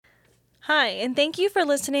Hi, and thank you for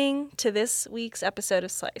listening to this week's episode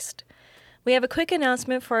of Sliced. We have a quick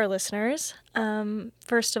announcement for our listeners.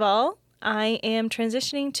 First of all, I am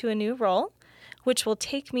transitioning to a new role, which will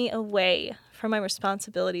take me away from my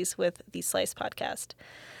responsibilities with the Sliced podcast.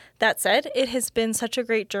 That said, it has been such a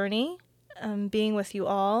great journey being with you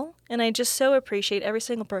all, and I just so appreciate every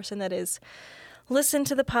single person that has listened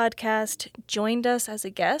to the podcast, joined us as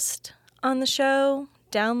a guest on the show,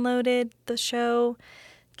 downloaded the show,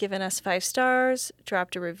 given us 5 stars,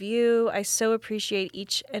 dropped a review. I so appreciate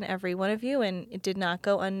each and every one of you, and it did not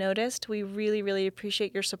go unnoticed. We really, really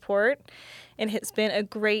appreciate your support, and it's been a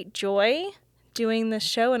great joy doing this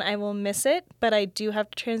show, and I will miss it, but I do have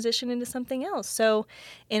to transition into something else. So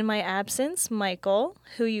in my absence, Michael,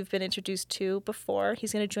 who you've been introduced to before,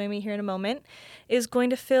 he's going to join me here in a moment, is going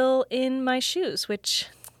to fill in my shoes, which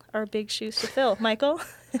are big shoes to fill. Michael?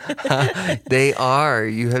 They are.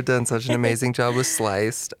 You have done such an amazing job with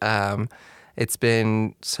Sliced. It's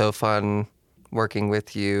been so fun working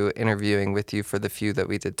with you, interviewing with you for the few that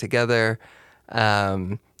we did together.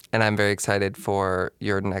 And I'm very excited for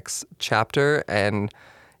your next chapter. And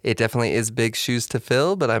it definitely is big shoes to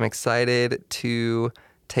fill, but I'm excited to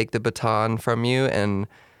take the baton from you and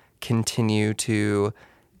continue to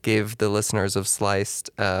give the listeners of Sliced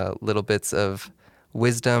little bits of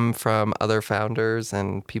wisdom from other founders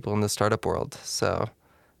and people in the startup world. So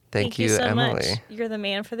thank you so Emily. Much. You're the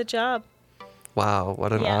man for the job. Wow,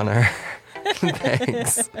 what an honor.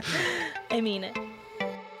 Thanks. I mean it.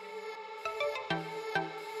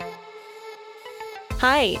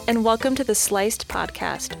 Hi, and welcome to the Sliced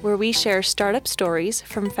podcast, where we share startup stories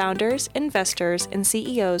from founders, investors, and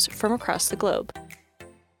CEOs from across the globe.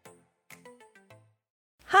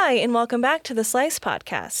 Hi, and welcome back to the Slice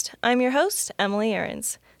podcast. I'm your host, Emily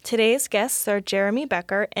Ahrens. Today's guests are Jeremy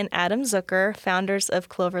Becker and Adam Zucker, founders of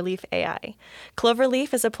Cloverleaf AI.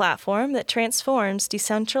 Cloverleaf is a platform that transforms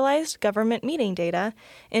decentralized government meeting data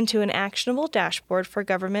into an actionable dashboard for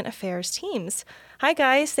government affairs teams. Hi,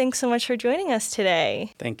 guys. Thanks so much for joining us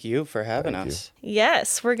today. Thank you for having us.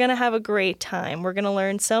 Yes, we're going to have a great time. We're going to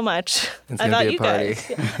learn so much about you party.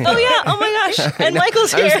 guys. Oh, yeah. Oh, my gosh. And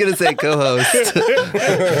Michael's here. I was going to say co-host.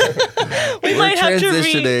 we might have to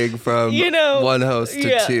transitioning from one host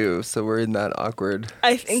to 2, so we're in that awkward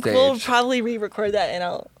I think stage. We'll probably re-record that, and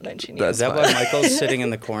I'll mention you. Is that why Michael's sitting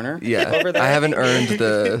in the corner? Yeah. Over there? I haven't earned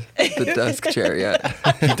the desk chair yet.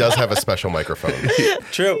 He does have a special microphone.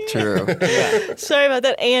 True. Yeah. Sorry about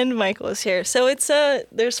that. And Michael is here. So it's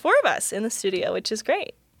there's 4 of us in the studio, which is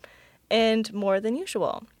great. And more than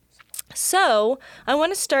usual. So I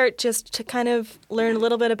want to start just to kind of learn a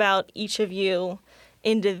little bit about each of you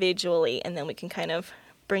individually, and then we can kind of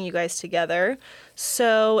bring you guys together.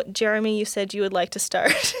 So Jeremy, you said you would like to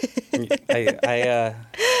start. I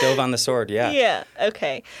dove on the sword, yeah. Yeah,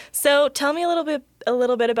 okay. So tell me a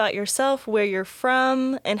little bit about yourself, where you're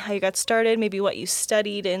from, and how you got started, maybe what you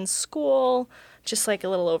studied in school, just like a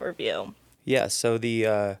little overview. Yeah, so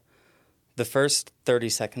the first 30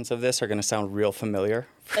 seconds of this are going to sound real familiar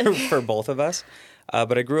for both of us.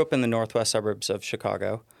 But I grew up in the northwest suburbs of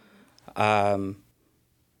Chicago.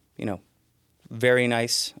 Very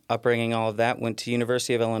nice upbringing, all of that. Went to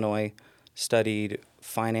University of Illinois, studied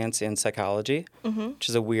finance and psychology, which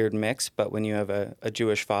is a weird mix. But when you have a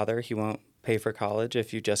Jewish father, he won't pay for college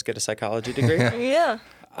if you just get a psychology degree. Yeah.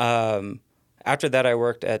 After that, I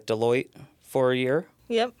worked at Deloitte for a year.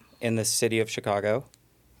 Yep. In the city of Chicago.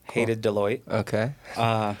 Cool. Hated Deloitte. Okay.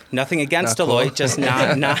 Nothing against Deloitte, cool.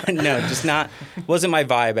 just not wasn't my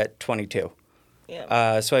vibe at 22.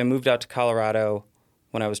 Yeah. So I moved out to Colorado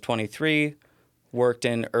when I was 23. Worked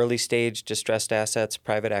in early stage distressed assets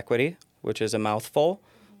private equity, which is a mouthful,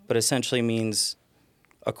 but essentially means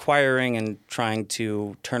acquiring and trying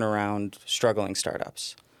to turn around struggling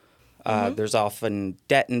startups. There's often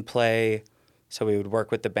debt in play, so we would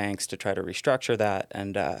work with the banks to try to restructure that.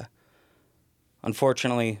 And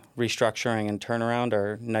unfortunately, restructuring and turnaround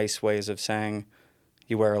are nice ways of saying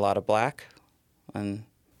you wear a lot of black and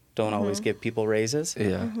don't always give people raises.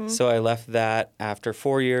 Yeah. So I left that after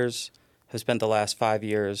 4 years. Have spent the last 5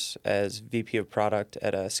 years as VP of product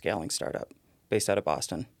at a scaling startup based out of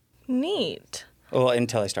Boston. Neat. Well,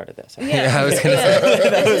 until I started this. Yeah, I was going to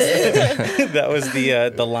say. That was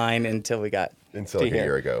the line until we got until like a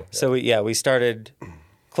year ago. Yeah. So we started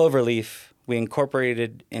Cloverleaf. We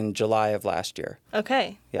incorporated in July of last year.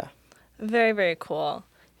 Okay. Yeah. Very, very cool.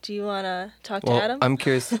 Do you want to talk to Adam? I'm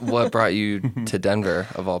curious what brought you to Denver,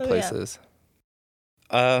 of all places.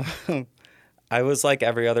 I was like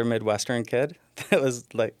every other Midwestern kid that was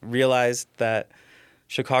like realized that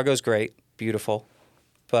Chicago's great, beautiful,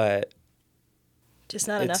 but just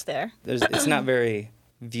not enough there. It's not very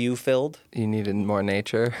view-filled. You needed more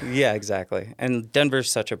nature. Yeah, exactly. And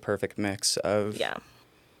Denver's such a perfect mix of, Yeah.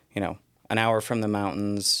 An hour from the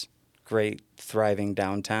mountains, great, thriving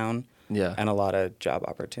downtown, Yeah. and a lot of job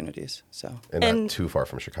opportunities. So And And- not too far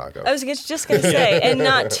from Chicago. I was just going to say, and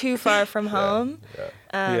not too far from home.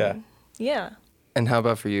 yeah. Yeah. And how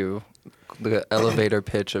about for you? The elevator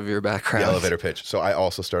pitch of your background. The elevator pitch. So I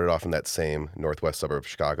also started off in that same northwest suburb of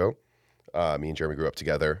Chicago. Me and Jeremy grew up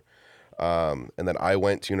together. And then I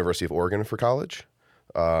went to University of Oregon for college.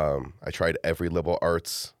 I tried every liberal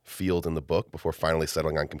arts field in the book before finally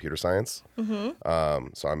settling on computer science.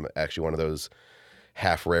 So I'm actually one of those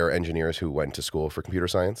half rare engineers who went to school for computer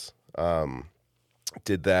science.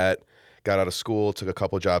 Did that, got out of school, took a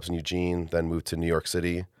couple jobs in Eugene, then moved to New York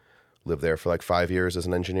City, lived there for like 5 years as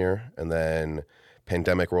an engineer. And then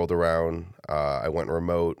pandemic rolled around. I went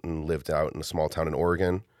remote and lived out in a small town in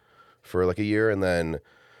Oregon for like a year. And then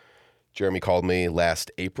Jeremy called me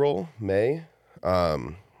last April, May,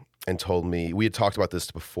 and told me, we had talked about this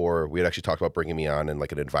before. We had actually talked about bringing me on in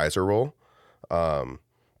like an advisor role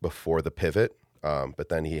before the pivot. But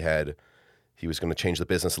then he was going to change the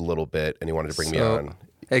business a little bit and he wanted to bring me on.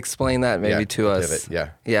 Explain that maybe to the us. pivot, yeah.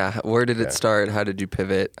 Yeah. Where did it start? How did you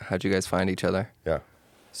pivot? How'd you guys find each other? Yeah.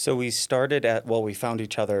 So we started we found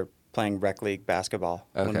each other playing rec league basketball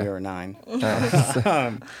when we were 9.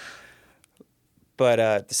 Nice.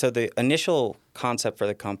 But so the initial concept for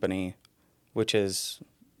the company, which is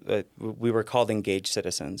we were called Engaged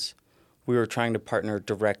Citizens. We were trying to partner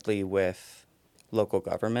directly with local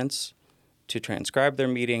governments to transcribe their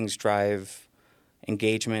meetings, drive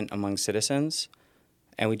engagement among citizens.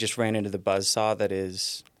 And we just ran into the buzzsaw that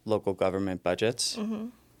is local government budgets. Mm-hmm.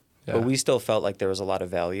 Yeah. But we still felt like there was a lot of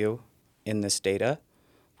value in this data.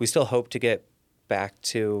 We still hope to get back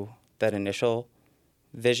to that initial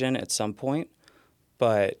vision at some point.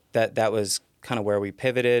 But that was kind of where we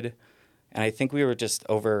pivoted. And I think we were just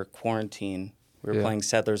over quarantine. We were playing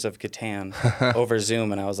Settlers of Catan over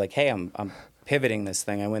Zoom. And I was like, hey, I'm pivoting this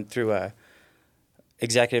thing. I went through a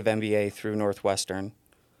executive MBA through Northwestern.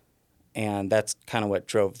 And that's kind of what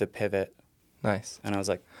drove the pivot. Nice. And I was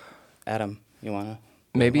like, Adam, you want to?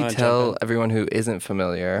 Maybe tell everyone who isn't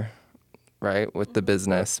familiar, right, with the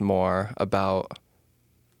business more about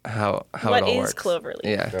how it all What works. is Cloverleaf?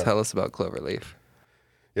 Yeah, tell us about Cloverleaf.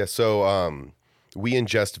 Yeah, so we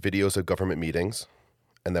ingest videos of government meetings,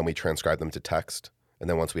 and then we transcribe them to text. And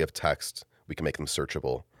then once we have text, we can make them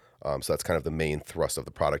searchable. So that's kind of the main thrust of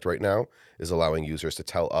the product right now, is allowing users to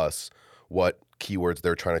tell us what keywords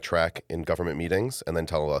they're trying to track in government meetings, and then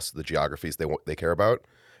tell us the geographies they care about.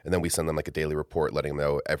 And then we send them like a daily report letting them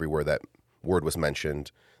know everywhere that word was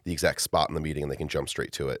mentioned, the exact spot in the meeting, and they can jump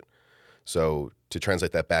straight to it. So to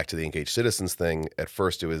translate that back to the engaged citizens thing, at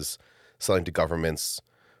first it was selling to governments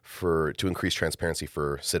to increase transparency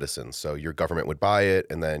for citizens. So your government would buy it,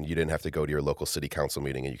 and then you didn't have to go to your local city council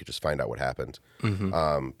meeting, and you could just find out what happened.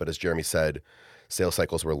 But as Jeremy said, sales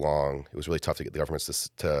cycles were long. It was really tough to get the governments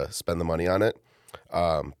to spend the money on it.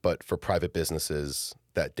 But for private businesses,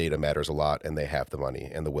 that data matters a lot, and they have the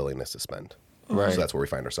money and the willingness to spend. Right. So that's where we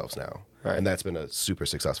find ourselves now. Right. And that's been a super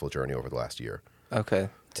successful journey over the last year. Okay.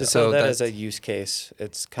 To sell that as a use case,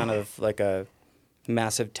 it's kind of like a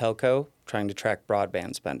massive telco trying to track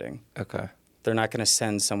broadband spending. Okay. They're not going to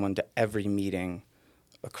send someone to every meeting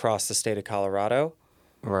across the state of Colorado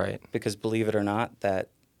Right. because, believe it or not, that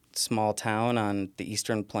small town on the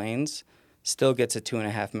Eastern Plains still gets a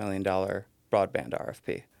 $2.5 million broadband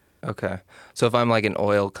RFP. Okay. So if I'm like an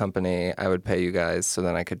oil company, I would pay you guys so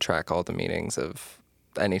then I could track all the meetings of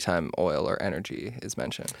anytime oil or energy is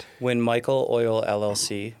mentioned. When Michael Oil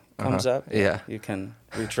LLC comes up, you can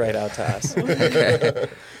reach right out to us.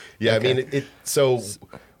 Yeah, I mean,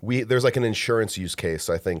 there's like an insurance use case.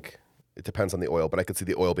 So I think it depends on the oil, but I could see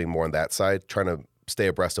the oil being more on that side, trying to stay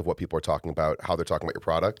abreast of what people are talking about, how they're talking about your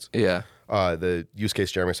product. Yeah. The use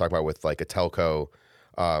case Jeremy's talking about with like a telco,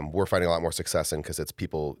 we're finding a lot more success in because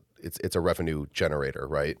it's a revenue generator,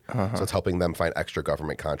 right? So it's helping them find extra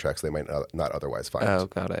government contracts they might not otherwise find. Oh,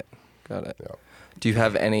 got it. Yeah. Yeah. Do you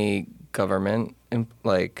have any government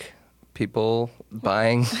people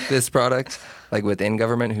buying this product, like within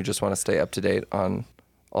government, who just want to stay up to date on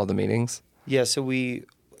all the meetings? Yeah, so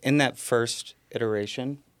in that first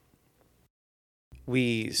iteration,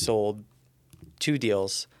 we sold 2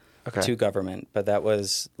 deals to government, but that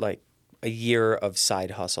was like a year of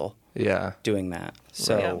side hustle doing that.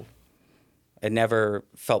 So it never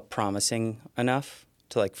felt promising enough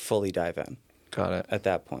to like fully dive in. Got it. At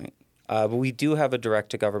that point. But we do have a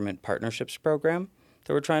direct-to-government partnerships program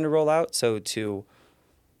that we're trying to roll out, so to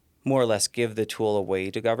more or less give the tool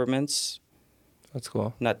away to governments That's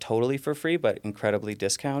cool. Not totally for free, but incredibly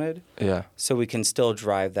discounted. Yeah. So we can still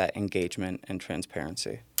drive that engagement and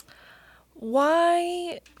transparency.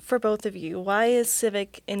 Why, for both of you, why is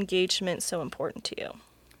civic engagement so important to you?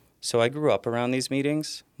 So I grew up around these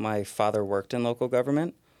meetings. My father worked in local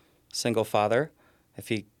government, single father. If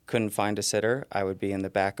he couldn't find a sitter, I would be in the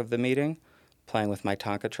back of the meeting playing with my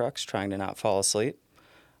Tonka trucks, trying to not fall asleep.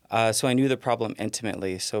 So I knew the problem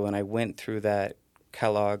intimately. So when I went through that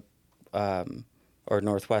Kellogg or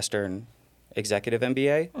Northwestern executive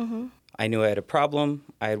MBA, I knew I had a problem.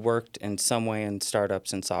 I had worked in some way in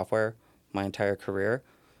startups and software my entire career.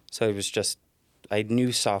 So it was just, I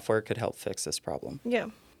knew software could help fix this problem. Yeah.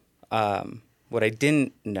 What I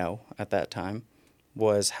didn't know at that time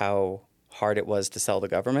was how hard it was to sell the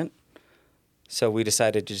government. So we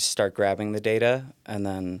decided to just start grabbing the data and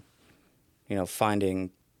then,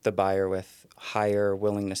 finding the buyer with higher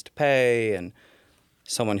willingness to pay and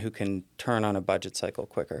someone who can turn on a budget cycle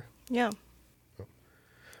quicker. Yeah.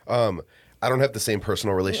 I don't have the same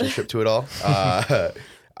personal relationship to it all.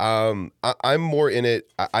 I'm more in it.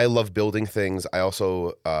 I love building things. I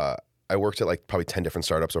also I worked at like probably 10 different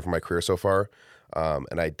startups over my career so far,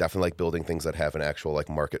 and I definitely like building things that have an actual like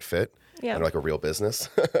market fit and like a real business.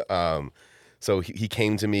 So he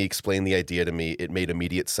came to me, explained the idea to me. It made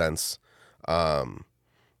immediate sense,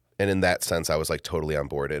 and in that sense, I was like totally on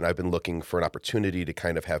board. And I've been looking for an opportunity to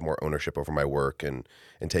kind of have more ownership over my work and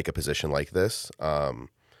take a position like this. And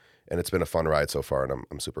it's been a fun ride so far, and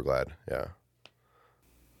I'm super glad. Yeah.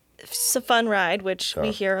 It's a fun ride, which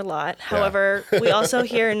we hear a lot. However, we also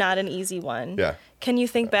hear not an easy one. Yeah. Can you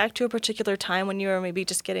think back to a particular time when you were maybe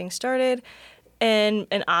just getting started and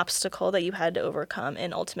an obstacle that you had to overcome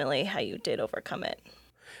and ultimately how you did overcome it?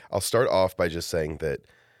 I'll start off by just saying that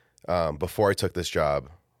before I took this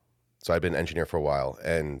job, so I've been an engineer for a while,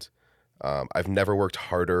 and I've never worked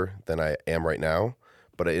harder than I am right now.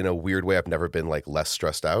 But in a weird way, I've never been like less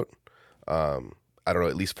stressed out. I don't know,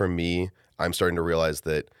 at least for me, I'm starting to realize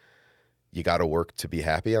that you got to work to be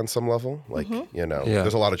happy on some level. Like,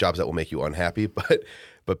 there's a lot of jobs that will make you unhappy,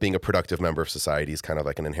 but being a productive member of society is kind of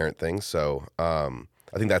like an inherent thing. So I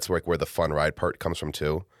think that's where the fun ride part comes from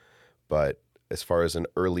too. But as far as an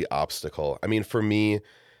early obstacle, I mean, for me,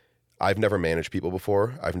 I've never managed people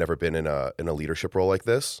before. I've never been in a leadership role like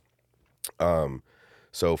this.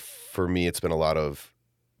 So for me, it's been a lot of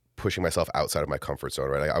pushing myself outside of my comfort zone,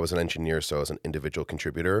 right? I was an engineer, so I was an individual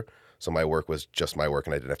contributor. So my work was just my work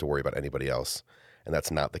and I didn't have to worry about anybody else. And that's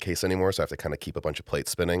not the case anymore. So I have to kind of keep a bunch of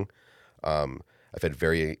plates spinning. I've had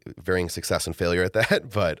varying success and failure at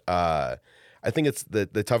that. But I think it's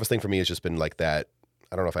the toughest thing for me has just been like that.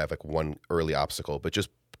 I don't know if I have like one early obstacle, but just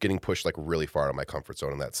getting pushed like really far out of my comfort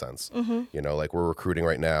zone in that sense. Like we're recruiting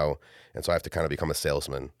right now. And so I have to kind of become a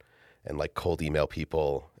salesman and like cold email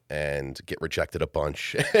people and get rejected a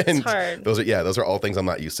bunch. And it's hard. Those are all things I'm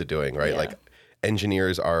not used to doing, right? Yeah. Like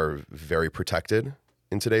engineers are very protected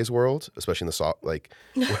in today's world, especially in the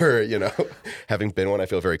where, having been one, I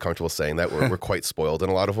feel very comfortable saying that we're quite spoiled in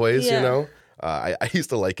a lot of ways, I used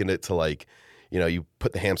to liken it to like, you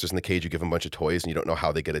put the hamsters in the cage, you give them a bunch of toys and you don't know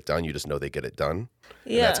how they get it done. You just know they get it done.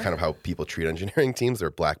 Yeah. And that's kind of how people treat engineering teams.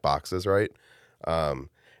 They're black boxes, right? And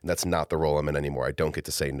that's not the role I'm in anymore. I don't get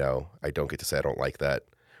to say no. I don't get to say I don't like that.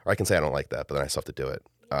 Or I can say I don't like that, but then I still have to do it.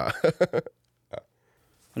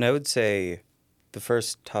 And I would say the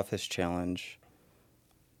first toughest challenge,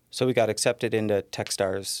 so we got accepted into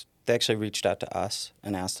Techstars. They actually reached out to us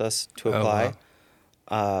and asked us to apply.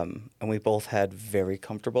 Wow. And we both had very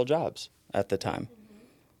comfortable jobs at the time.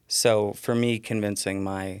 So for me, convincing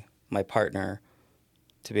my partner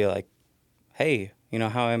to be like, hey, you know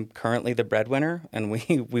how I'm currently the breadwinner and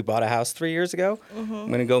we bought a house 3 years ago? I'm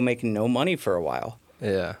going to go make no money for a while.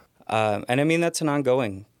 Yeah. And I mean, that's an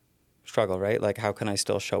ongoing struggle, right? Like, how can I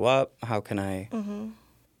still show up? How can I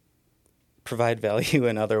provide value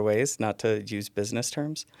in other ways, not to use business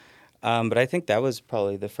terms? But I think that was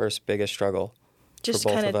probably the first biggest struggle just for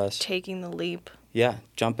both kind of us. Taking the leap. Yeah,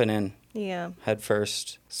 jumping in. Yeah. Head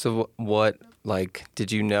first. So what, like,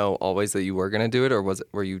 did you know always that you were going to do it, or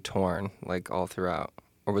were you torn, like, all throughout?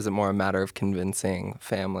 Or was it more a matter of convincing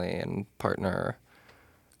family and partner?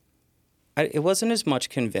 It wasn't as much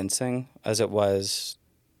convincing as it was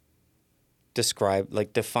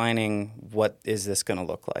defining what is this going to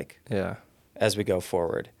look like. Yeah. As we go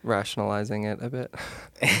forward. Rationalizing it a bit.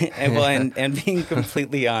 and being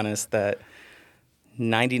completely honest that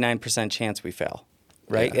 99% chance we fail,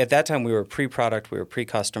 right? Yeah. At that time, we were pre-product, we were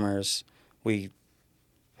pre-customers, we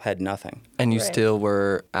had nothing. And you still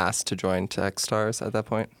were asked to join Techstars at that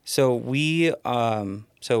point? So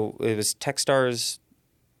so it was Techstars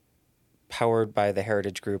powered by the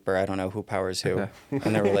Heritage Group, or I don't know who powers who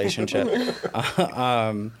in their relationship.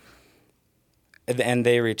 And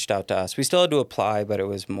they reached out to us. We still had to apply, but it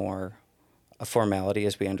was more a formality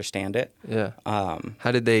as we understand it. Yeah.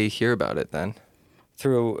 How did they hear about it then?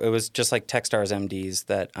 It was just like Techstars MDs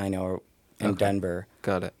that I know in Denver.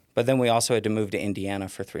 Got it. But then we also had to move to Indiana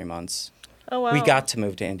for 3 months. Oh, wow. We got to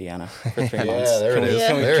move to Indiana for 3 months. Yeah, there it is.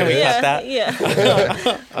 Can we cut that?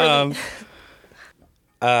 Yeah.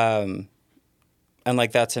 And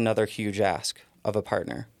like that's another huge ask of a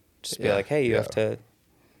partner. Just be like, hey, you have to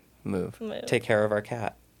Move. take care of our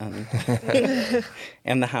cat and,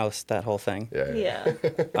 and the house, that whole thing. Yeah.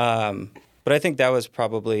 But I think that was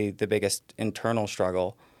probably the biggest internal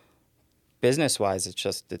struggle. Business-wise,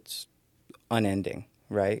 it's unending,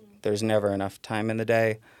 right? There's never enough time in the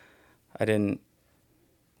day. I didn't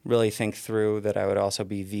really think through that I would also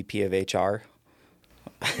be VP of HR.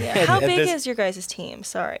 Yeah. How big is your guys' team?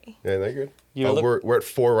 Sorry. Yeah, they're good. We're at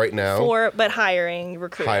 4 right now. 4, but hiring,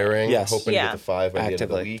 recruiting. Yes. Hoping to get to 5 by the end of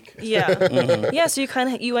the Actively. week. Yeah. Yeah, so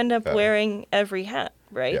you end up wearing every hat,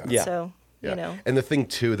 right? Yeah. So, Yeah. you know. And the thing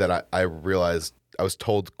too that I realized, I was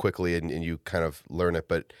told quickly, and you kind of learn it,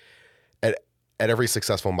 but at every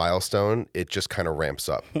successful milestone, it just kind of ramps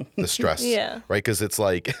up the stress. Yeah. Right? Because it's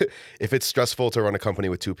like, if it's stressful to run a company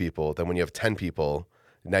with 2 people, then when you have 10 people,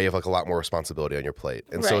 now you have like a lot more responsibility on your plate.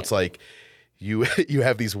 And so Right. it's like, you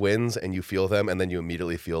have these wins and you feel them, and then you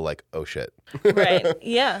immediately feel like, oh shit. Right.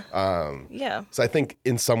 Yeah. Yeah. So I think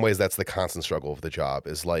in some ways that's the constant struggle of the job,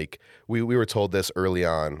 is like, we were told this early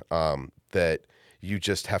on, that you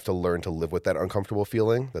just have to learn to live with that uncomfortable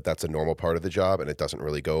feeling, that's a normal part of the job and it doesn't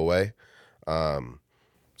really go away.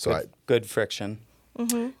 good friction.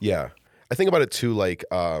 Yeah. I think about it too, like,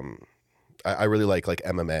 I really like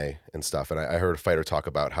MMA and stuff. And I heard a fighter talk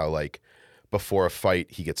about how, like, before a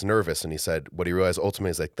fight, he gets nervous. And he said what he realized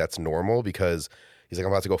ultimately is like, that's normal, because he's like,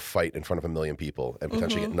 I'm about to go fight in front of 1 million people and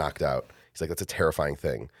potentially get knocked out. He's like, that's a terrifying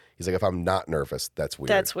thing. He's like, if I'm not nervous, that's weird.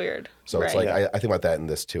 That's weird. So it's like, I think about that in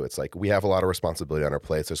this too. It's like, we have a lot of responsibility on our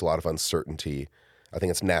plates. There's a lot of uncertainty. I think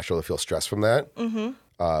it's natural to feel stress from that.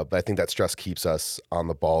 But I think that stress keeps us on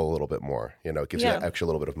the ball a little bit more. You know, it gives you that extra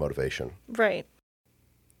little bit of motivation. Right.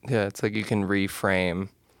 Yeah, it's like you can reframe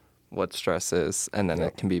what stress is, and then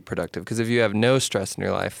it can be productive. Because if you have no stress in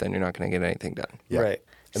your life, then you're not going to get anything done. Yeah. Right.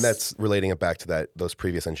 And that's relating it back to those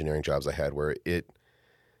previous engineering jobs I had, where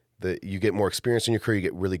you get more experience in your career, you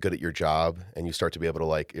get really good at your job, and you start to be able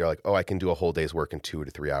to you're like, oh, I can do a whole day's work in 2 to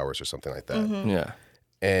 3 hours or something like that. Yeah.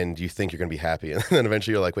 And you think you're going to be happy, and then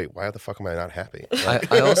eventually you're like, wait, why the fuck am I not happy?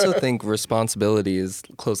 I also think responsibility is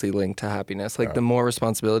closely linked to happiness. Like the more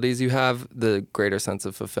responsibilities you have, the greater sense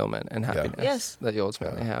of fulfillment and happiness that you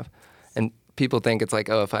ultimately have. And people think it's like,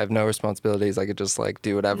 oh, if I have no responsibilities, I could just like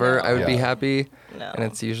do whatever. No. I would be happy. No. And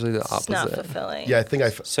it's usually the It's opposite. not fulfilling. Yeah, I think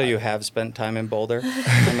So you have spent time in Boulder,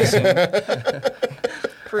 I'm assuming.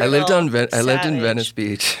 I lived in Savage. Venice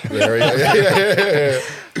Beach.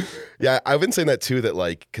 Yeah, I've been saying that too, that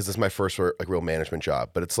like, because this is my first real management job,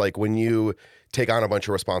 but it's like when you take on a bunch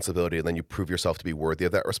of responsibility and then you prove yourself to be worthy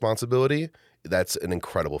of that responsibility, that's an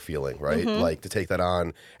incredible feeling, right? Like to take that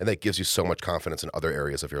on, and that gives you so much confidence in other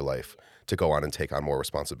areas of your life to go on and take on more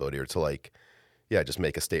responsibility, or to like, yeah, just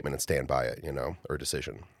make a statement and stand by it, you know, or a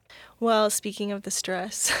decision. Well, speaking of the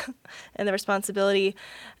stress and the responsibility,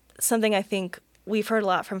 something I think we've heard a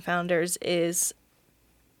lot from founders is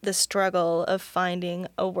the struggle of finding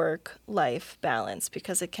a work-life balance,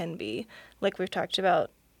 because it can be, like we've talked about,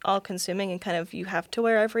 all-consuming, and kind of you have to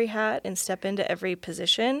wear every hat and step into every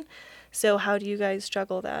position. So how do you guys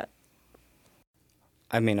juggle that?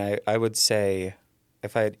 I mean, I would say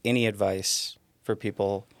if I had any advice for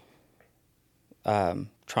people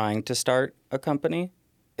trying to start a company,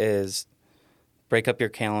 is break up your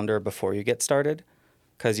calendar before you get started,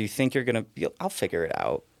 because you think you're going to, I'll figure it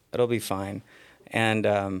out. It'll be fine. And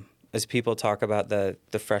as people talk about the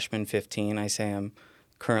freshman 15, I say I'm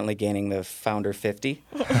currently gaining the founder 50,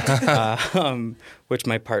 which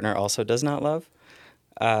my partner also does not love.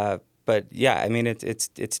 But yeah, I mean, it's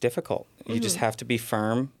difficult. You just have to be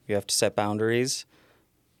firm. You have to set boundaries.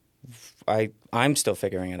 I'm still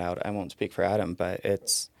figuring it out. I won't speak for Adam, but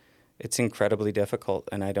it's incredibly difficult,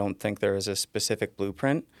 and I don't think there is a specific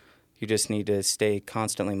blueprint. You just need to stay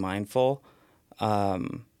constantly mindful.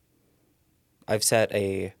 I've set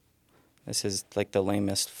this is like the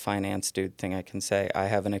lamest finance dude thing I can say. I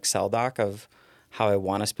have an Excel doc of how I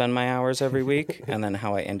want to spend my hours every week and then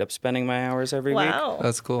how I end up spending my hours every week. Wow.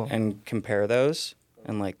 That's cool. And compare those.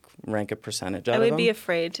 and like rank a percentage out I of would them. be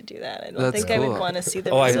afraid to do that. I don't That's think I cool. would want to see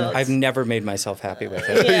the Oh, results. I've never made myself happy with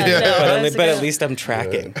it. Yeah, no, that's but a at good- least I'm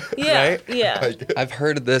tracking, yeah, right? yeah. I've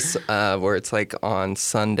heard of this where it's like on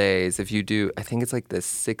Sundays, if you do, I think it's like the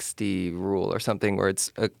 60 rule or something, where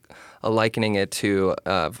it's likening it to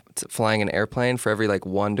flying an airplane. For every like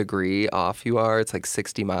 1 degree off you are, it's like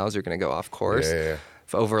 60 miles you're going to go off course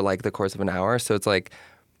over like the course of an hour. So it's like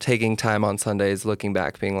taking time on Sundays, looking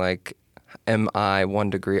back, being like, am I 1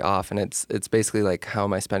 degree off? And it's basically like, how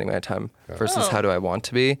am I spending my time versus how do I want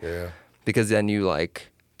to be? Yeah. Because then you like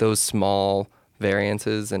those small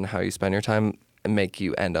variances in how you spend your time make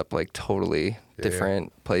you end up like totally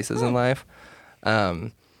different places in life.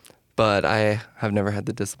 But I have never had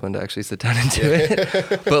the discipline to actually sit down and do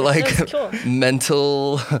it. But like That's cool.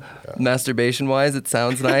 mental masturbation wise, it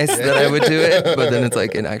sounds nice that I would do it. But then it's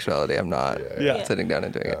like in actuality, I'm not sitting down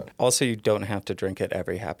and doing it. Also, you don't have to drink it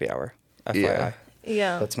every happy hour. FYI. Yeah.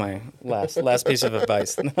 Yeah. That's my last piece of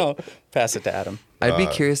advice. No, pass it to Adam. I'd be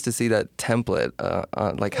curious to see that template,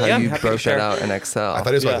 on like how Yeah, I'm you happy to broke share. that out in Excel. I thought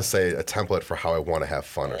he was about to say a template for how I want to have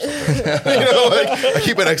fun or something. Like I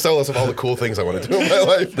keep an Excel list of all the cool things I want to do in my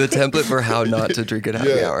life. the template for how not to drink at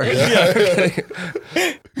happy hour.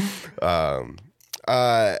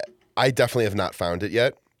 I definitely have not found it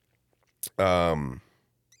yet. I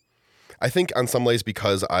think on some ways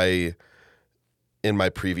because in my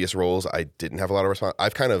previous roles, I didn't have a lot of response.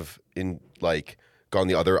 I've kind of gone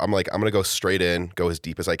the other. I'm going to go straight in, go as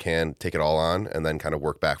deep as I can, take it all on, and then kind of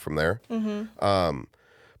work back from there.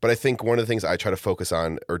 But I think one of the things I try to focus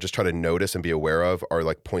on or just try to notice and be aware of are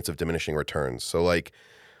like points of diminishing returns. So like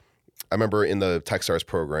I remember in the Techstars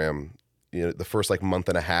program, the first like month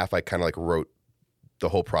and a half, I kind of like wrote the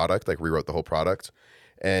whole product, like rewrote the whole product.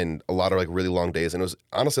 And a lot of like really long days. And it was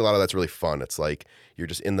honestly, a lot of that's really fun. It's like you're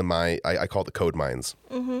just in the mind. I call it the code mines.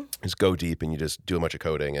 Just go deep and you just do a bunch of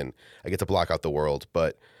coding. And I get to block out the world.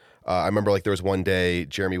 But I remember like there was one day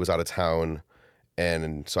Jeremy was out of town.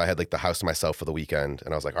 And so I had like the house to myself for the weekend.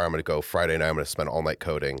 And I was like, all right, I'm going to go Friday night. I'm going to spend all night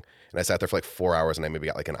coding. And I sat there for like 4 hours and I maybe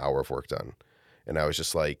got like an hour of work done. And I was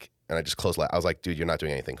just like, and I just closed. I was like, dude, you're not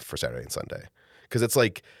doing anything for Saturday and Sunday. Because it's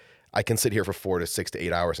like, I can sit here for 4 to 6 to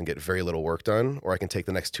 8 hours and get very little work done, or I can take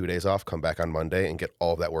the next 2 days off, come back on Monday, and get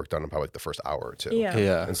all of that work done in probably like the first hour or two.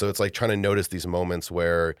 Yeah. And so it's like trying to notice these moments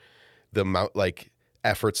where the amount, like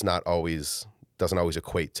effort's doesn't always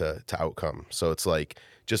equate to outcome. So it's like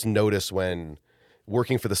just notice when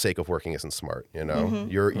working for the sake of working isn't smart.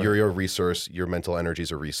 You're your resource, your mental energy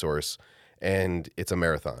is a resource, and it's a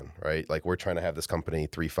marathon, right? Like we're trying to have this company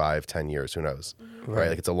 3, 5, 10 years, who knows, right?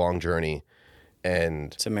 Like it's a long journey.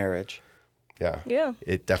 And It's a marriage. Yeah.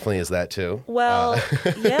 it definitely is that too. Well,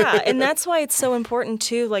 yeah. And that's why it's so important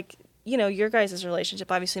too. Like, your guys'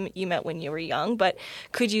 relationship, obviously you met when you were young, but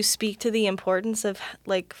could you speak to the importance of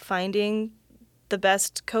like finding the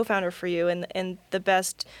best co-founder for you and the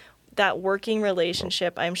best, that working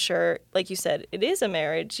relationship? I'm sure, like you said, it is a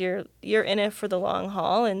marriage. You're in it for the long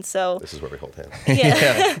haul. And so This is where we hold hands.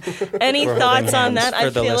 yeah. Any We're thoughts holding on that? hands I for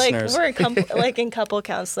the feel like listeners. we're like in couple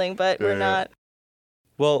counseling, but we're not.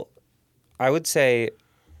 Well, I would say,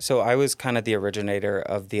 so I was kind of the originator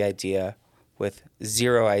of the idea with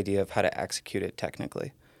zero idea of how to execute it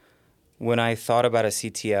technically. When I thought about a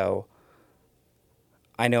CTO,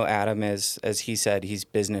 I know Adam is, as he said, he's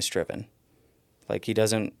business driven. Like he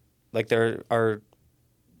doesn't, like there are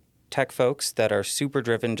tech folks that are super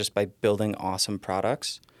driven just by building awesome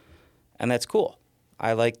products. And that's cool.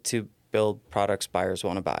 I like to build products buyers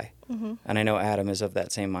want to buy. And I know Adam is of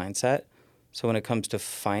that same mindset. So when it comes to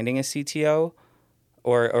finding a CTO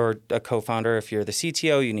or a co-founder, if you're the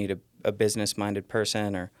CTO, you need a business-minded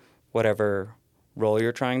person or whatever role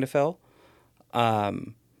you're trying to fill.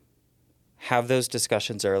 Have those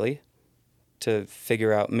discussions early to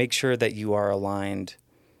figure out, make sure that you are aligned,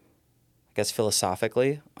 I guess,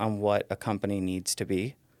 philosophically on what a company needs to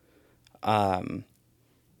be. And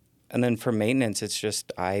then for maintenance, it's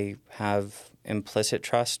just I have implicit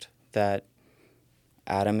trust that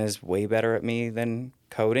Adam is way better at me than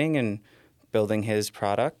coding and building his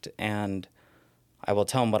product. And I will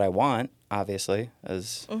tell him what I want, obviously,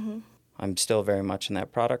 as I'm still very much in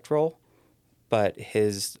that product role. But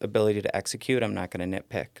his ability to execute, I'm not going to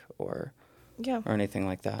nitpick or anything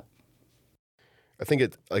like that. I think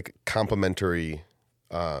it's like complementary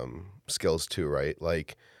skills too, right?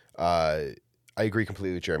 Like I agree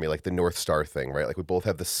completely with Jeremy, like the North Star thing, right? Like we both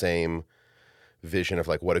have the same vision of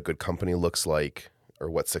like what a good company looks like or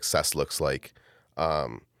what success looks like,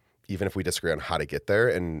 even if we disagree on how to get there.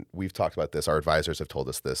 And we've talked about this. Our advisors have told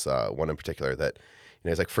us this, one in particular, that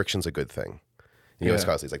it's like friction's a good thing. And he always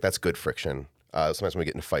calls it, he's like, that's good friction. Sometimes when we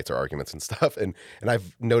get into fights or arguments and stuff, and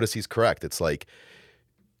I've noticed he's correct. It's like,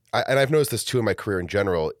 and I've noticed this too in my career in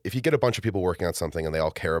general. If you get a bunch of people working on something and they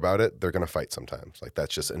all care about it, they're going to fight sometimes. Like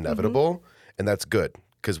that's just inevitable, and that's good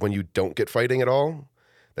because when you don't get fighting at all,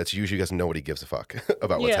 that's usually because nobody gives a fuck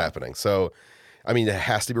about what's happening. So, I mean, it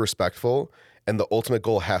has to be respectful, and the ultimate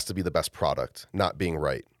goal has to be the best product, not being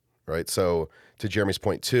right. So, to Jeremy's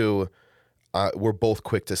point too, we're both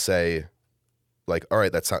quick to say, like, all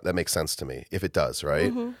right, that makes sense to me if it does,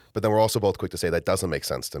 right? But then we're also both quick to say that doesn't make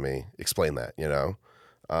sense to me. Explain that,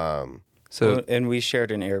 And we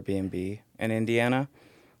shared an Airbnb in Indiana.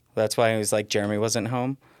 That's why it was like Jeremy wasn't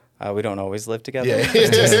home. We don't always live together,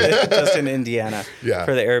 just in Indiana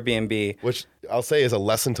for the Airbnb. Which I'll say is a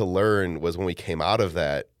lesson to learn was when we came out of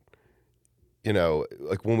that.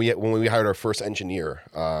 Like when we hired our first engineer,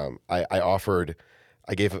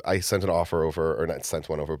 I sent an offer over, or not sent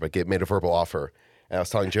one over, but made a verbal offer. And I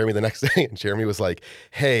was telling Jeremy the next day, and Jeremy was like,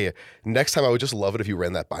 hey, next time I would just love it if you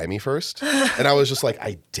ran that by me first. And I was just like,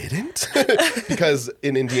 I didn't? Because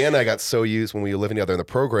in Indiana, I got so used when we were living together in the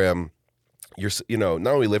program,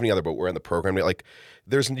 not only living together, but we're in the program. Like,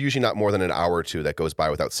 there's usually not more than an hour or two that goes by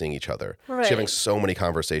without seeing each other. Right. So you're having so many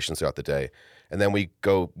conversations throughout the day. And then we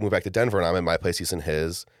move back to Denver, and I'm in my place, he's in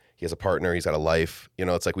his. He has a partner, he's got a life.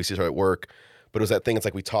 It's like we see each other at work. But it was that thing, it's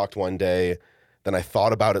like we talked one day, then I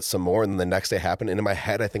thought about it some more, and then the next day happened, and in my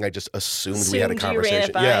head, I think I just assumed we had a conversation. You ran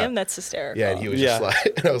it by him? That's hysterical. Yeah, and he was just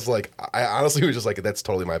like, and I was like, I honestly was just like, that's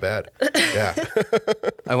totally my bad. Yeah.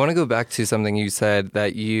 I want to go back to something you said,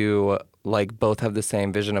 that you like both have the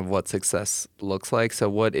same vision of what success looks like. So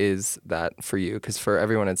what is that for you? Because for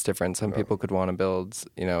everyone it's different. Some people could want to build,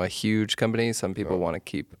 a huge company. Some people want to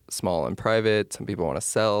keep small and private. Some people want to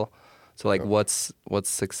sell. So like what's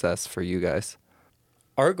success for you guys?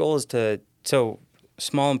 Our goal is so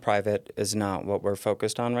small and private is not what we're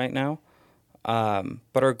focused on right now.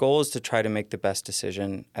 But our goal is to try to make the best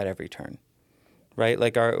decision at every turn, right?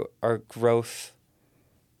 Like our growth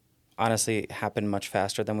honestly happened much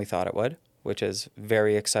faster than we thought it would, which is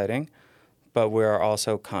very exciting. But we're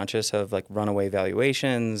also conscious of like runaway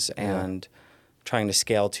valuations and trying to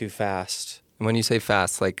scale too fast. And when you say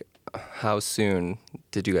fast, like how soon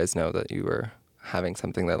did you guys know that you were having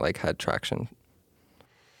something that like had traction?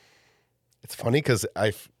 It's funny because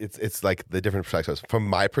it's like the different perspectives. From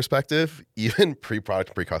my perspective, even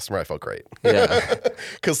pre-product, pre-customer, I felt great. Yeah.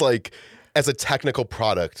 Because like as a technical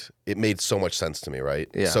product, it made so much sense to me, right?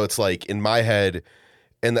 Yeah. So it's like in my head,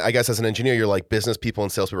 and I guess as an engineer, you're like business people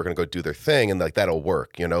and salespeople are going to go do their thing, and like that'll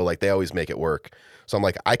work, like they always make it work. So I'm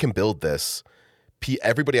like, I can build this.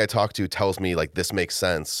 Everybody I talk to tells me like this makes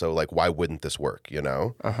sense. So like, why wouldn't this work?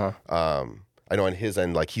 I know on his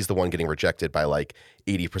end, like he's the one getting rejected by like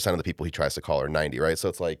 80% of the people he tries to call, or 90, right? So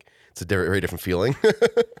it's like, it's a very different feeling.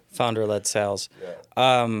 Founder-led sales.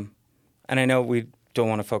 Yeah. And I know we don't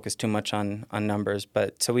want to focus too much on numbers,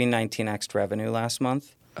 but so we 19x'd revenue last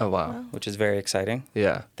month. Oh, wow. Which is very exciting.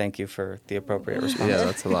 Yeah. Thank you for the appropriate response. Yeah,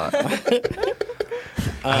 that's a lot.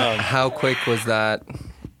 How quick was that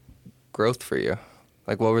growth for you?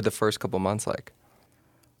 Like, what were the first couple months like?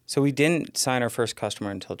 So we didn't sign our first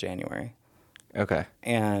customer until January. Okay.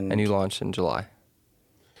 And you launched in July?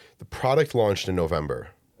 The product launched in November.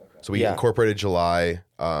 So we incorporated July.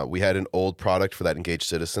 We had an old product for that engaged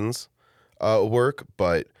citizens work,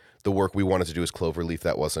 but the work we wanted to do is Cloverleaf.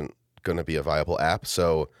 That wasn't going to be a viable app.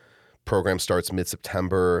 So program starts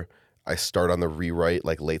mid-September. I start on the rewrite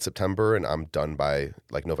like late September, and I'm done by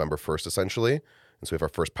like November 1st, essentially. And so we have our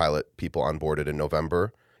first pilot people onboarded in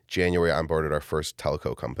November. January, I onboarded our first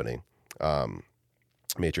telco company,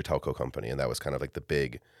 major telco company. And that was kind of like the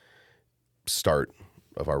big start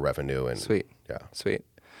of our revenue. And Sweet. Yeah. Sweet.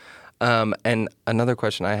 And another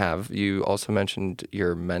question I have, you also mentioned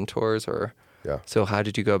your mentors, so how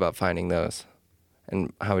did you go about finding those?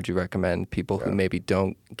 And how would you recommend people who maybe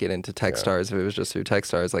don't get into Techstars, if it was just through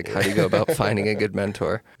Techstars, like how do you go about finding a good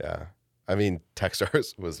mentor? Yeah. I mean,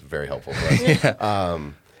 Techstars was very helpful for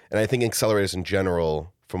us. And I think accelerators in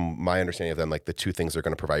general, from my understanding of them, like the two things they're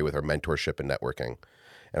going to provide you with are mentorship and networking.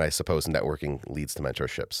 And I suppose networking leads to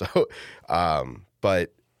mentorship. So,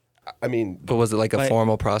 but was it like a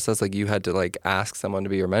formal process? Like you had to like ask someone to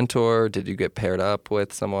be your mentor? Did you get paired up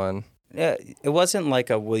with someone? Yeah, it wasn't like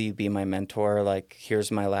a will you be my mentor, like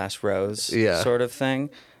here's my last rose sort of thing.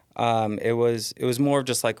 It was more of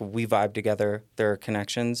just like we vibe together, there are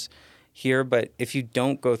connections here, but if you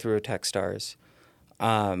don't go through a Techstars,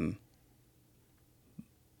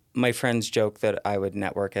 my friends joke that I would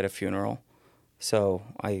network at a funeral. So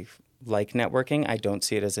I like networking. I don't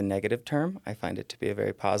see it as a negative term. I find it to be a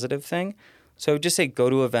very positive thing. So just say go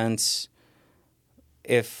to events.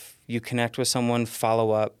 If you connect with someone,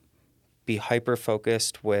 follow up, be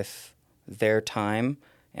hyper-focused with their time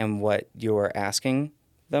and what you're asking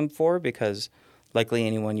them for, because likely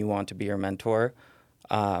anyone you want to be your mentor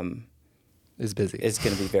Is busy. is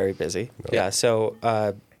going to be very busy. Yeah. So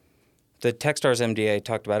the Techstars MD I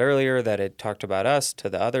talked about earlier, that it talked about us to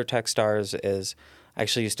the other Techstars, is I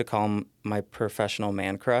actually used to call him my professional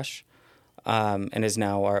man crush, and is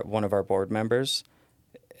now one of our board members.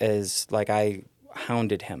 Is like, I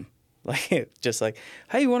hounded him. Like, just like,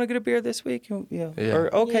 hey, you want to get a beer this week? Yeah.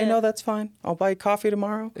 Or, okay, no, that's fine. I'll buy you coffee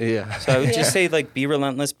tomorrow. Yeah. So I would just say, like, be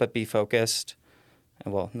relentless, but be focused.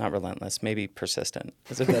 Well, not relentless, maybe persistent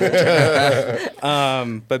is a better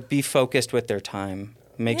term. But be focused with their time.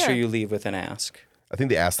 Make sure you leave with an ask. I think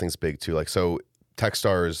the ask thing's big too. Like, so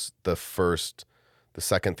Techstars, the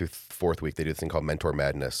second through fourth week, they do this thing called Mentor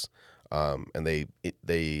Madness. And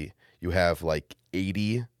you have like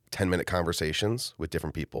 80 10-minute conversations with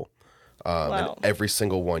different people. And every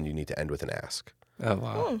single one you need to end with an ask. Oh,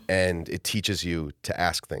 wow. And it teaches you to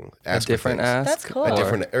ask things. Ask a different ask? That's cool. A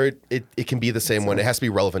different, or it can be the same one. It has to be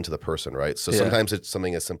relevant to the person, right? So sometimes it's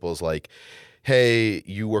something as simple as like, hey,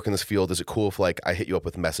 you work in this field. Is it cool if like I hit you up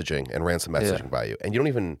with messaging and ran some messaging by you? And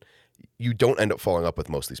you don't end up following up with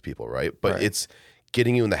most of these people, right? But it's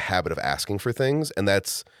getting you in the habit of asking for things. And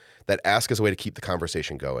that ask is a way to keep the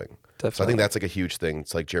conversation going. Definitely. So I think that's like a huge thing.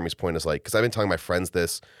 It's like Jeremy's point is like, because I've been telling my friends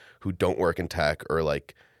this who don't work in tech or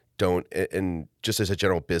like don't, and just as a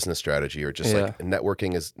general business strategy, or just like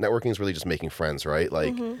networking is really just making friends, right?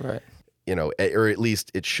 Like, you know, or at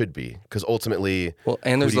least it should be, because ultimately, well,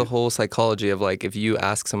 and there's the whole psychology of like, if you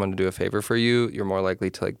ask someone to do a favor for you, you're more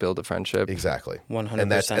likely to like build a friendship. Exactly.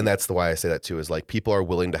 100%. And that's the why I say that too, is like, people are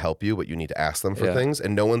willing to help you, but you need to ask them for things,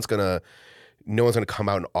 and no one's gonna come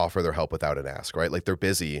out and offer their help without an ask, right? Like, they're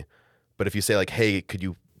busy, but if you say like, hey, could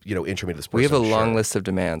you intro me to this person? We have a long list of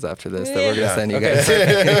demands after this that we're gonna send you guys.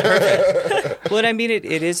 Perfect. Well, I mean, it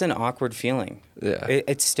is an awkward feeling. Yeah.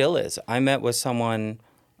 It still is. I met with someone,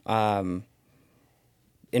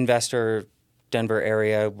 investor, Denver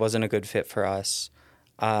area, wasn't a good fit for us.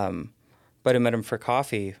 But I met him for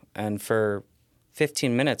coffee, and for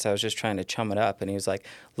 15 minutes, I was just trying to chum it up. And he was like,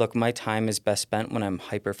 look, my time is best spent when I'm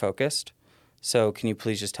hyper-focused. So can you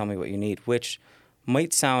please just tell me what you need? Which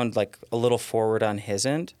might sound like a little forward on his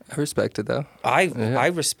end. I respect it, though.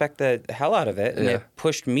 I respect the hell out of it. And it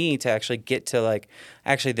pushed me to actually get to like,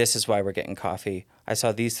 actually, this is why we're getting coffee. I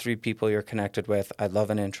saw these 3 people you're connected with. I'd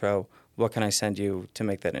love an intro. What can I send you to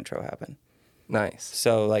make that intro happen? Nice.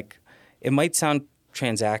 So like, it might sound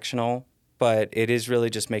transactional, but it is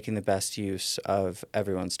really just making the best use of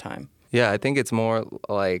everyone's time. Yeah, I think it's more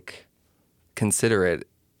like considerate.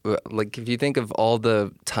 Like, if you think of all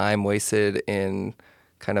the time wasted in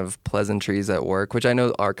kind of pleasantries at work, which I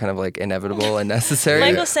know are kind of like inevitable and necessary.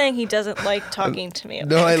 Michael's saying he doesn't like talking to me.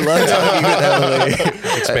 No, I love talking with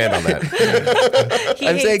Emily. Expand on that. He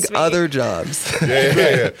I'm saying hates me. other jobs. Yeah.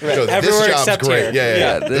 No, this Everywhere job's except great. here.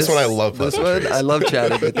 Yeah. This one I love. This one I love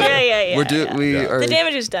chatting with you. Yeah. We are. The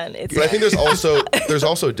damage is done. It's But I think there's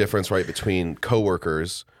also a difference, right, between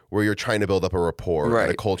coworkers where you're trying to build up a rapport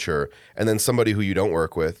and a culture, and then somebody who you don't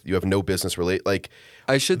work with, you have no business like.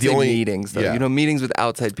 I should say meetings, though. Yeah. You know, meetings with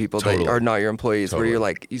outside people that are not your employees, where Totally. you're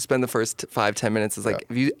like, you spend the first 5-10 minutes. It's like,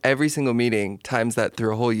 if you every single meeting times that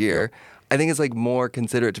through a whole year, I think it's like more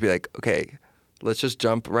considerate to be like, okay, let's just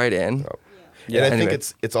jump right in. And I think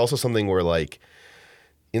it's also something where like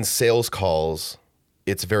in sales calls,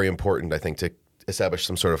 it's very important, I think, to establish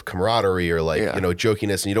some sort of camaraderie or like,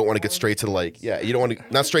 jokiness, and you don't want to get straight to like, you don't want to,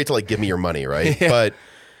 not straight to like, give me your money, right? But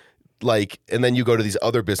like, and then you go to these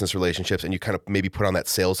other business relationships and you kind of maybe put on that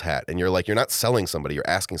sales hat, and you're like, you're not selling somebody, you're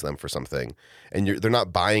asking them for something, and they're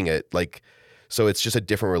not buying it. Like, so it's just a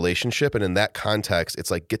different relationship. And in that context, it's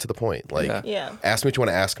like, get to the point. Like, ask me what you want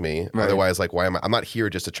to ask me. Right. Otherwise, like, I'm not here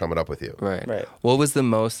just to chum it up with you. Right. What was the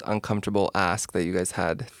most uncomfortable ask that you guys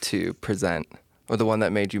had to present, or the one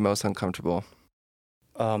that made you most uncomfortable?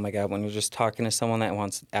 Oh my God, when you're just talking to someone that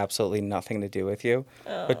wants absolutely nothing to do with you.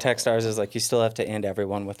 But Techstars is like, you still have to end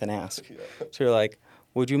everyone with an ask. So you're like,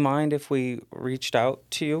 would you mind if we reached out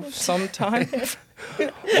to you sometime?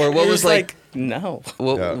 Or what was like, no.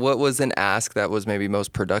 What was an ask that was maybe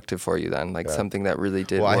most productive for you then? Like something that really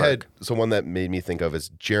did work? One that made me think of is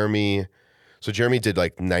Jeremy. So Jeremy did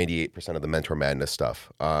like 98% of the Mentor Madness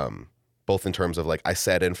stuff. Both in terms of like, I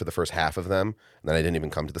sat in for the first half of them, and then I didn't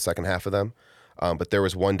even come to the second half of them. But there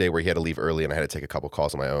was one day where he had to leave early, and I had to take a couple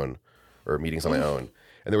calls on my own, or meetings on my own.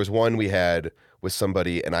 And there was one we had with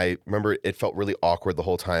somebody, and I remember it felt really awkward the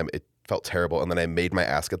whole time. It felt terrible. And then I made my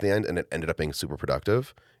ask at the end, and it ended up being super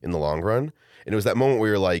productive in the long run. And it was that moment where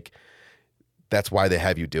you're like, that's why they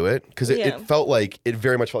have you do it. Because it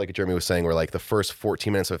very much felt like Jeremy was saying, where like the first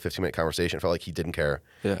 14 minutes of a 15-minute conversation felt like he didn't care.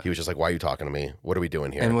 Yeah. He was just like, why are you talking to me? What are we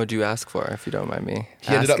doing here? And what'd you ask for, if you don't mind me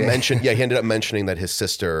He ended up mentioning that his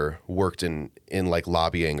sister worked in like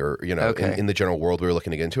lobbying or, in the general world we were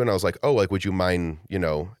looking to get into. And I was like, oh, like, would you mind,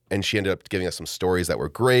 and she ended up giving us some stories that were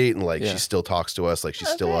great. And like, she still talks to us. Like she's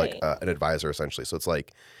still like an advisor essentially. So it's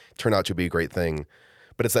like, turned out to be a great thing.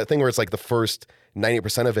 But it's that thing where it's like the first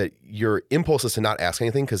 90% of it, your impulse is to not ask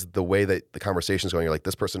anything because the way that the conversation's going, you're like,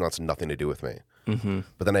 this person wants nothing to do with me. Mm-hmm.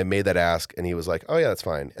 But then I made that ask and he was like, oh yeah, that's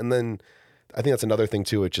fine. And then I think that's another thing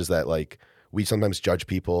too, which is that like we sometimes judge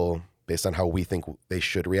people based on how we think they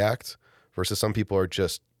should react versus some people are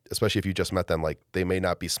just, especially if you just met them, like they may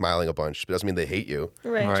not be smiling a bunch, but it doesn't mean they hate you.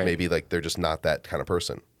 Right. Maybe like they're just not that kind of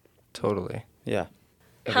person. Totally. Yeah.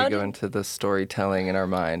 We go into the storytelling in our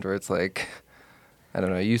mind where it's like, I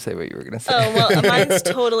don't know. You say what you were going to say. Oh, well, mine's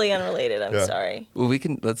totally unrelated. I'm sorry. Well,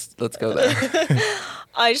 let's go there.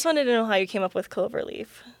 I just wanted to know how you came up with Cloverleaf.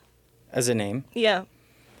 As a name? Yeah.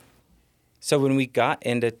 So when we got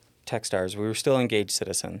into Techstars, we were still engaged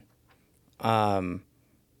citizen.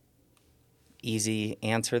 Easy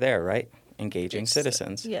answer there, right? Engaging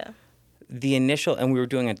citizens. Yeah. The initial, and we were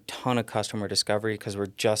doing a ton of customer discovery because we're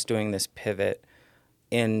just doing this pivot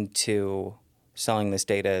into selling this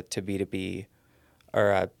data to B2B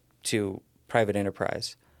or to private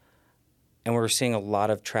enterprise. And we're seeing a lot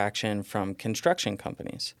of traction from construction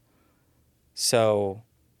companies. So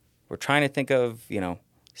we're trying to think of,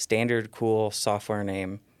 standard cool software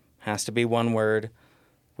name. Has to be one word.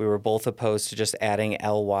 We were both opposed to just adding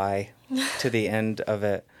LY to the end of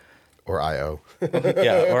it. Or IO.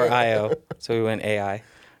 Yeah, or IO. So we went AI.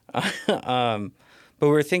 But we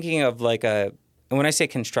were thinking of and when I say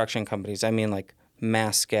construction companies, I mean like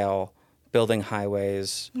mass scale, building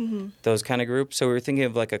highways, those kind of groups. So we were thinking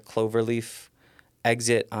of like a Cloverleaf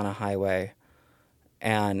exit on a highway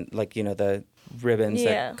and the ribbons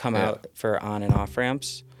that come out for on and off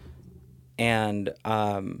ramps. And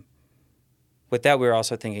with that, we were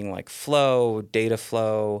also thinking like flow, data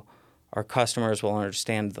flow. Our customers will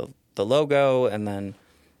understand the logo and then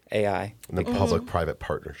AI. And then public-private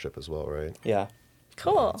partnership as well, right? Yeah.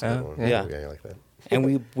 Cool. Yeah. I like that.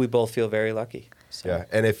 And we both feel very lucky. So. Yeah,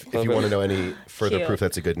 and if you want to know any further proof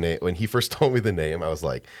that's a good name, when he first told me the name, I was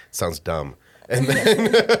like, sounds dumb. And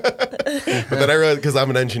then, but then I realized, because I'm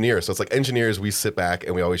an engineer, so it's like engineers, we sit back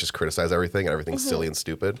and we always just criticize everything, and everything's silly and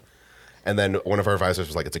stupid. And then one of our advisors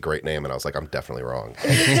was like, it's a great name. And I was like, I'm definitely wrong.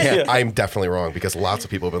 I'm definitely wrong because lots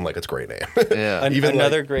of people have been like, it's a great name. Yeah. Even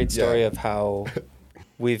another great story of how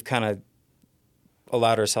we've kind of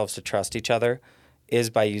allowed ourselves to trust each other is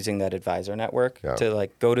by using that advisor network to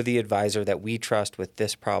go to the advisor that we trust with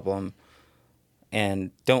this problem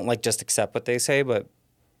and don't just accept what they say, but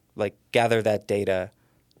gather that data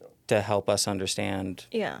to help us understand,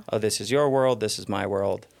 oh, this is your world, this is my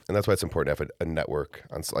world. And that's why it's important to have a network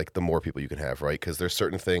on the more people you can have, right? Because there's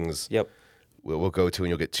certain things we'll go to and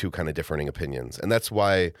you'll get two kind of differing opinions. And that's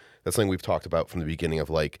something we've talked about from the beginning of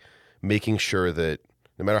making sure that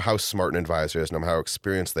no matter how smart an advisor is, no matter how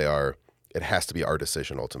experienced they are, it has to be our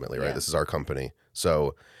decision ultimately, right? Yeah. This is our company.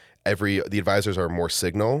 So the advisors are more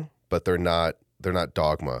signal, but they're not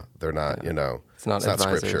dogma. They're not, it's not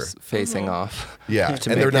scripture facing off. Yeah. To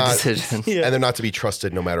make a decision. And they're not to be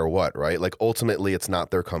trusted no matter what, right? Ultimately it's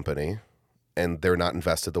not their company and they're not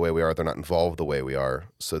invested the way we are. They're not involved the way we are.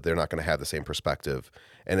 So they're not going to have the same perspective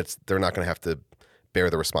and they're not going to have to bear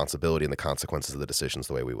the responsibility and the consequences of the decisions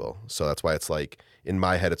the way we will. So that's why it's in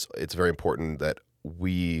my head, it's very important that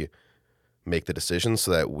we make the decisions so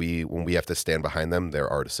that when we have to stand behind them, they're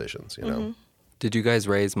our decisions, Did you guys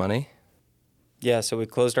raise money? Yeah, so we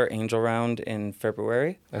closed our angel round in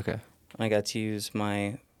February. Okay. I got to use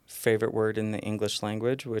my favorite word in the English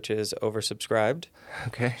language, which is oversubscribed.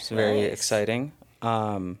 Okay. It's very exciting.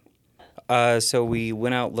 So we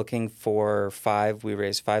went out looking for 5. We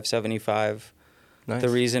raised $575. Nice. The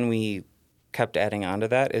reason we kept adding on to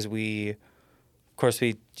that is we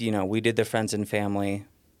did the friends and family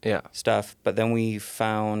stuff, but then we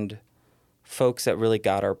found folks that really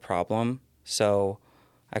got our problem. So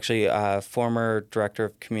actually, former director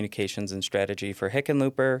of communications and strategy for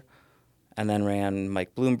Hickenlooper, and then ran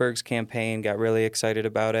Mike Bloomberg's campaign, got really excited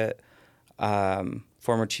about it.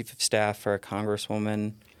 Former chief of staff for a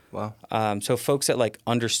congresswoman. Wow. So folks that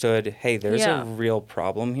understood, hey, there's a real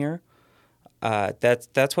problem here.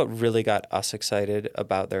 That's what really got us excited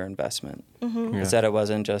about their investment. Mm-hmm. Is that it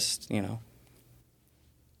wasn't just,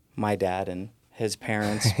 my dad and his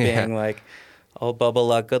parents being Oh,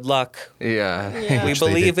 Bubba, good luck. Yeah. Yeah. We Which they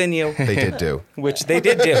believe did. in you. They did do. Which they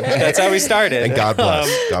did do. That's how we started. And God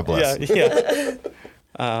bless. God bless.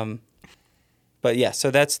 Yeah. But yeah, so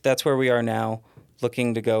that's where we are now,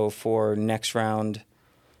 looking to go for next round.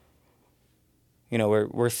 You know,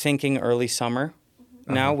 we're thinking early summer.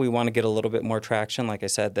 Now we want to get a little bit more traction. Like I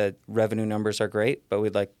said, the revenue numbers are great, but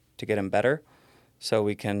we'd like to get them better so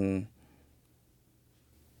we can,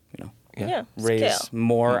 Yeah. raise Scale.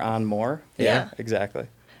 more on more. Yeah. Exactly.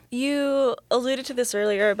 You alluded to this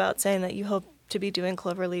earlier about saying that you hope to be doing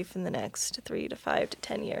Cloverleaf in the next 3 to 5 to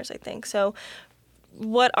 10 years, I think. So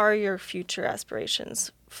what are your future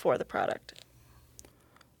aspirations for the product?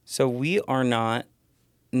 So we are not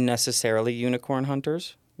necessarily unicorn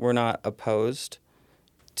hunters. We're not opposed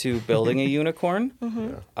to building a unicorn.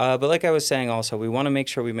 But like I was saying also, we want to make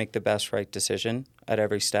sure we make the best right decision at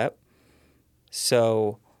every step.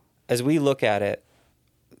 So as we look at it,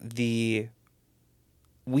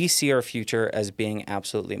 we see our future as being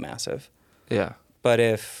absolutely massive. Yeah. But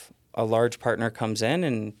if a large partner comes in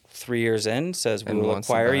and 3 years in says we And will wants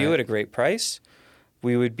to acquire buy you it. at a great price,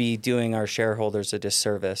 we would be doing our shareholders a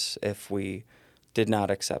disservice if we did not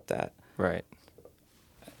accept that. Right.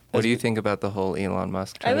 What do you think about the whole Elon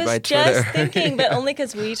Musk I trying to was buy just Twitter? thinking, but only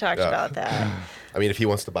because we talked about that. I mean, if he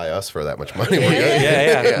wants to buy us for that much money, we're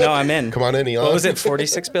Yeah, good. yeah. No, I'm in. Come on in, Elon. What was it,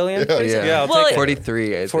 46 billion? Yeah. I'll Well, take it.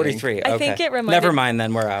 43, I think. 43, okay. I think it reminded- Never mind,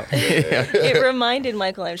 then we're out. It reminded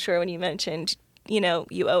Michael, I'm sure, when you mentioned, you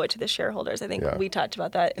owe it to the shareholders. I think Yeah. we talked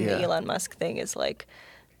about that in the Yeah. Elon Musk thing is like,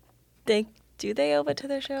 do they owe it to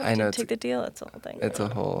their shareholders I know, to it's take the deal? It's a whole thing. It's a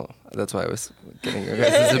whole. That's why I was getting your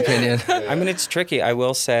guys' opinion. I mean, it's tricky. I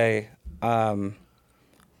will say, and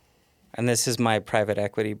this is my private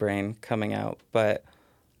equity brain coming out, but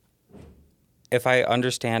if I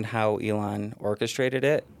understand how Elon orchestrated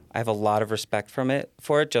it, I have a lot of respect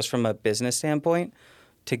for it, just from a business standpoint,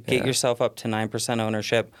 to get Yeah. yourself up to 9%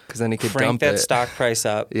 ownership, 'Cause then he could crank dump that it. stock price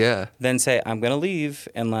up, Yeah. then say, I'm going to leave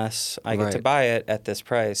unless I get to Right. buy it at this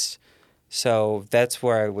price. So that's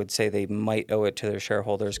where I would say they might owe it to their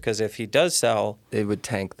shareholders, because if he does sell, It would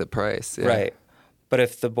tank the price. Yeah. right. But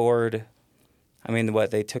if the board, I mean,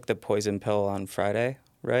 they took the poison pill on Friday,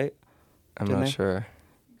 right? I'm Didn't not they? sure.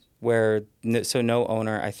 Where, so no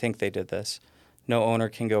owner, I think they did this, no owner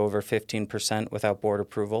can go over 15% without board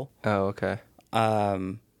approval. Oh, okay.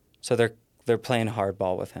 So they're playing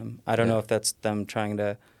hardball with him. I don't know if that's them trying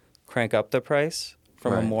to crank up the price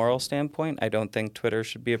from a Right. moral standpoint. I don't think Twitter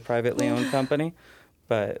should be a privately owned company,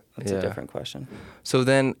 but that's Yeah. a different question. So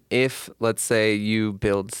then, if let's say you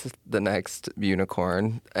build the next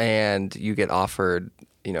unicorn and you get offered,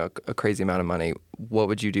 a crazy amount of money, what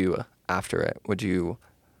would you do after it? Would you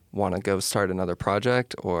want to go start another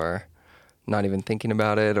project, or not even thinking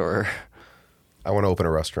about it, or? I want to open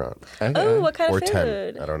a restaurant. Okay. Oh, what kind Or of food?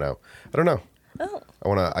 10. I don't know. Oh.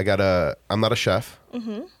 I'm not a chef.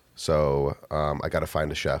 So I got to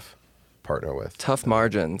find a chef partner with. Tough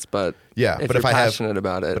margins, but Yeah, if but you're if I have- passionate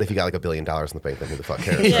about it, But if you got like $1 billion in the bank, then who the fuck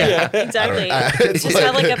cares? Yeah, exactly. It's Just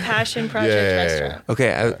have like a passion project Yeah. restaurant.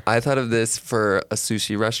 okay, I thought of this for a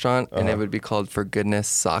sushi restaurant, and Uh-huh. it would be called For Goodness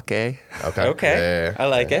Sake, Okay. Okay, Yeah. I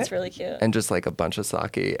like That's it. really cute. and just like a bunch of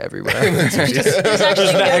sake everywhere. There's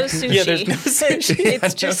actually no sushi. Yeah, there's no sushi.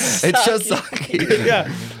 It's just It's just sake. sake. Yeah.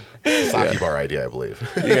 Sake bar idea, I believe.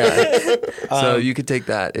 Yeah. So you could take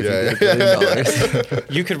that if Yeah. you did $1 billion.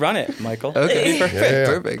 You could run it, Michael. Okay, perfect. Yeah.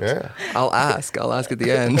 Perfect. Yeah. I'll ask at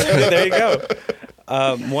the end. There you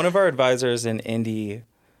go. One of our advisors in Indy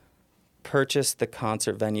purchased the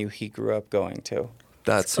concert venue he grew up going to.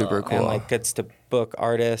 That's super cool. And gets to book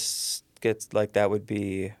artists, that would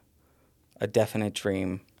be a definite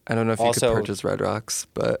dream. I don't know if you Also- could purchase Red Rocks,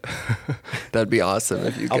 but that'd be awesome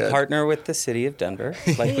if you could. I'll partner with the city of Denver,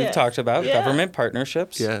 like Yeah. we've talked about, Yeah. government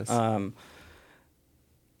partnerships. Yes.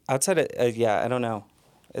 Outside of, I don't know.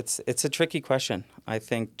 It's a tricky question. I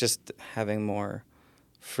think just having more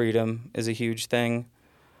freedom is a huge thing.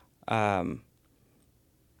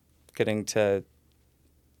 Getting to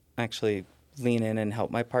actually lean in and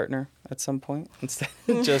help my partner at some point instead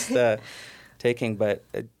of just taking, but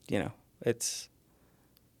it's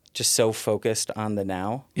just so focused on the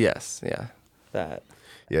now Yes, yeah. that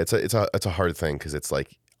Yeah, it's a hard thing because it's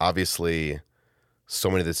like obviously so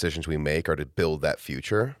many of the decisions we make are to build that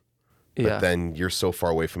future, but Yeah. then you're so far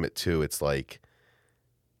away from it too. It's like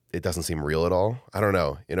it doesn't seem real at all. I don't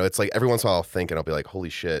know. It's like every once in a while I'll think and I'll be like, holy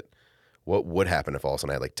shit, what would happen if all of a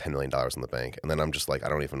sudden I had like $10 million in the bank? And then I'm just like, I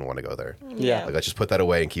don't even want to go there. Yeah. Like let's just put that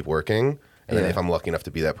away and keep working. And then Yeah. if I'm lucky enough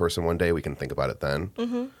to be that person one day, we can think about it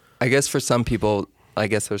then. I guess for some people, I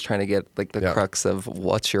guess I was trying to get like the Yeah. crux of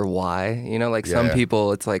what's your why. You know, like some Yeah.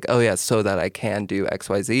 people, it's like, oh yeah, so that I can do X,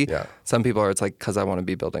 Y, Z. Yeah. Some people are, it's like, because I want to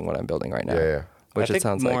be building what I'm building right now. Yeah. Which I it think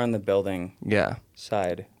sounds more like. on the building Yeah,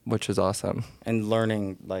 side which is awesome. and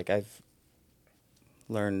learning. Like I've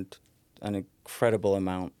learned an incredible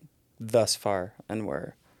amount thus far, and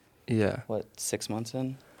we're Yeah. 6 months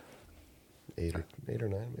in. 8 or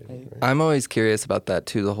 9 maybe. Right? I'm always curious about that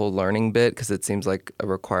too, the whole learning bit, because it seems like a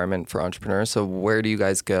requirement for entrepreneurs. So where do you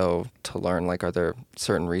guys go to learn? Like, are there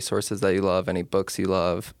certain resources that you love? Any books you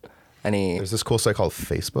love? Any? There's this cool site called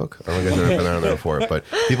Facebook. I don't know if you guys have ever been there before, but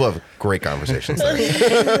people have great conversations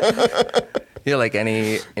there. Yeah, like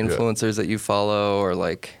any influencers that you follow or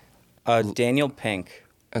like? Daniel Pink.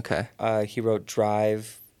 Okay. He wrote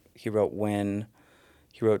Drive. He wrote Win.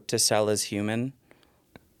 He wrote To Sell Is Human.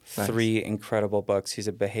 Nice. 3 incredible books. He's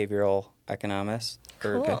a behavioral economist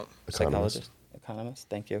or Cool. psychologist. Economist.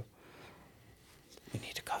 Thank you. We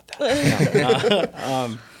need to cut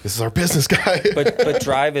that. This is our business guy. but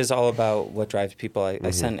Drive is all about what drives people.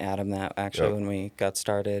 I sent Adam that actually when we got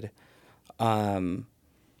started. To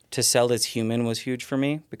Sell Is Human was huge for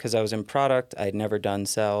me because I was in product. I'd never done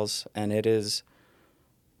sales, and it is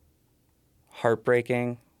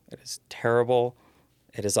heartbreaking. It is terrible.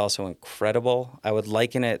 It is also incredible. I would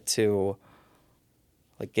liken it to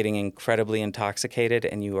like getting incredibly intoxicated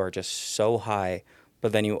and you are just so high,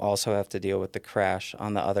 but then you also have to deal with the crash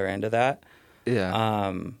on the other end of that.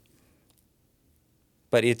 Yeah.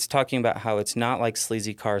 But it's talking about how it's not like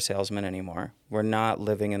sleazy car salesmen anymore. We're not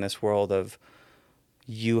living in this world of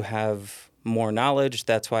you have more knowledge,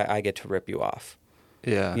 that's why I get to rip you off.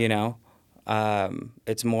 Yeah. You know?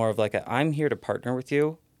 It's more of like I'm here to partner with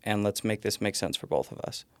you and let's make this make sense for both of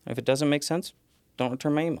us. If it doesn't make sense, don't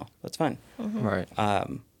return my email. That's fine. Right.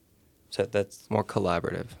 So that's More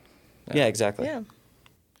collaborative. yeah, exactly. Yeah.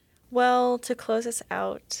 Well, to close us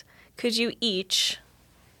out, could you each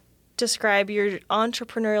describe your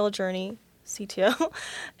entrepreneurial journey, CTO,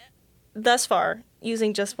 thus far,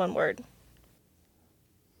 using just one word?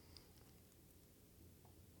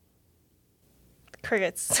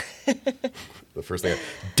 Crickets. The first thing,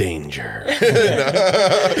 danger.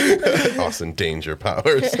 Austin Danger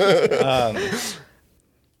Powers.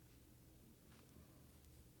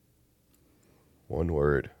 One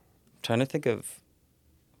word. Trying to think of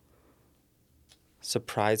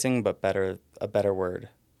surprising but a better word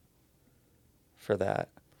for that.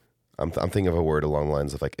 I'm thinking of a word along the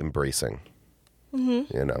lines of like embracing. You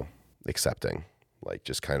know, accepting, like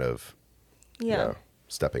just kind of, Yeah. you know,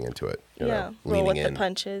 stepping into it. You Yeah. know, Roll with leaning the in.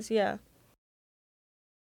 punches. Yeah.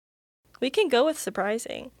 We can go with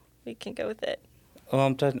surprising. We can go with it. Oh,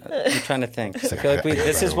 I'm trying to think. I like, feel like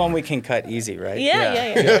this is one we can cut easy, right?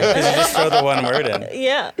 Yeah. Because you just throw the one word in.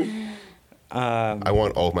 Yeah. I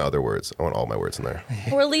want all of my other words. I want all my words in there.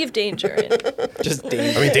 Or leave danger in. Just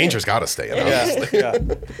danger. I mean, danger's got to stay in, obviously.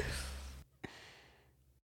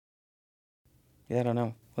 Yeah, I don't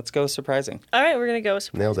know. Let's go with surprising. All right, we're going to go with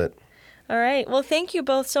surprising. Nailed it. All right. Well, thank you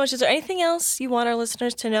both so much. Is there anything else you want our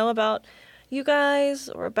listeners to know about you guys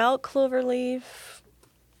or about Cloverleaf?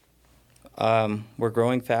 We're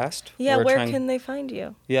growing fast. Yeah, We're where can they find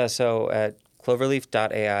you? Yeah, so at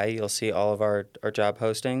cloverleaf.ai, you'll see all of our job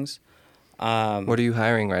postings. What are you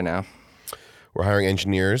hiring right now? We're hiring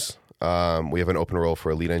engineers. We have an open role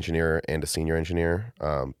for a lead engineer and a senior engineer.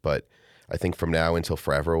 But I think from now until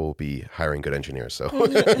forever, we'll be hiring good engineers. So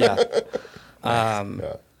Yeah.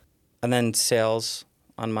 And then sales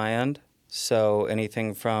on my end. So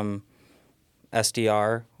anything from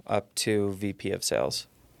SDR up to VP of sales.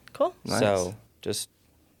 Cool. Nice. So just,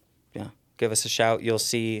 give us a shout. You'll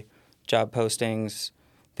see job postings.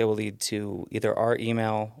 They will lead to either our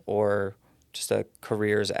email or just a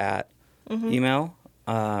careers at email.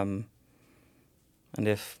 And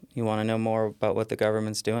if you want to know more about what the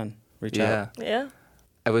government's doing, reach out. Yeah.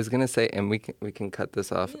 I was gonna say, and we can cut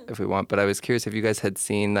this off if we want, but I was curious if you guys had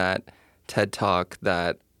seen that TED Talk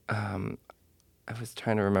that I was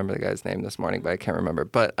trying to remember the guy's name this morning, but I can't remember.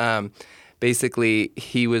 But basically,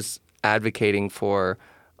 he was advocating for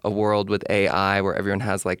a world with AI where everyone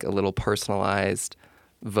has like a little personalized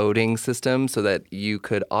voting system so that you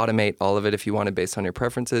could automate all of it if you wanted based on your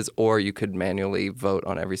preferences, or you could manually vote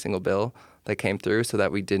on every single bill that came through so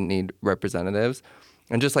that we didn't need representatives.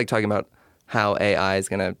 And just like talking about how AI is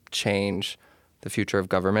going to change the future of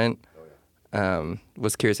government.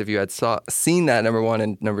 Was curious if you had seen that, number one,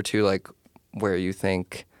 and number two, like where you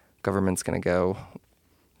think government's going to go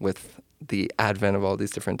with the advent of all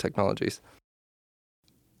these different technologies.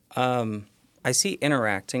 I see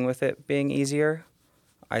interacting with it being easier.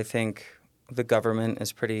 I think the government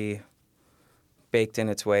is pretty baked in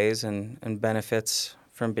its ways and benefits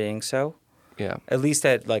from being so. Yeah. At least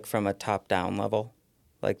at like from a top-down level.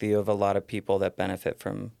 Like you have a lot of people that benefit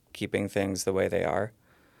from keeping things the way they are.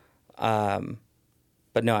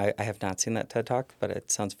 But no, I have not seen that TED Talk, but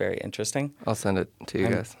it sounds very interesting. I'll send it to you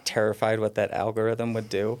I'm guys. terrified what that algorithm would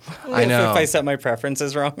do. I know. If I set my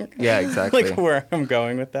preferences wrong. Yeah, exactly. Like where I'm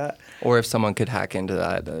going with that. Or if someone could hack into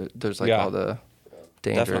that, there's like Yeah. all the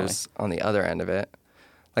dangers on the other end of it.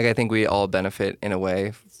 Like I think we all benefit in a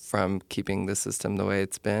way from keeping the system the way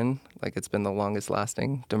it's been. Like it's been the longest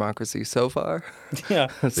lasting democracy so far. Yeah.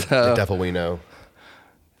 The devil we know,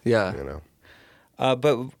 Yeah. you know.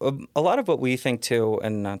 But a lot of what we think too,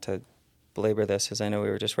 and not to belabor this, as I know we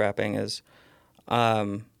were just wrapping, is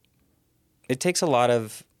it takes a lot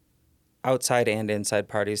of outside and inside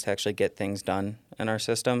parties to actually get things done in our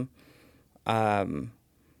system. So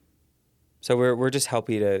we're just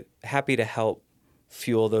happy to help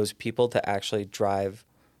fuel those people to actually drive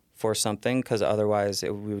for something, because otherwise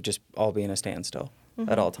we would just all be in a standstill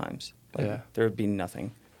at all times. Like, Yeah. there would be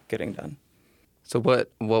nothing getting done. So what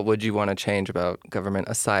would you want to change about government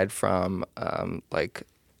aside from like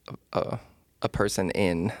a person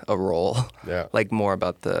in a role? Yeah. Like more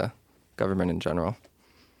about the government in general.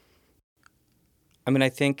 I mean, I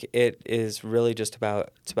think it is really just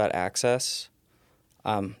about access.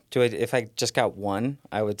 If I just got one,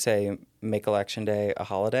 I would say make Election Day a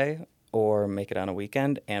holiday, or make it on a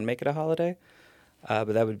weekend and make it a holiday.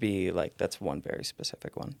 But that would be like, that's one very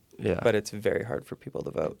specific one. Yeah. But it's very hard for people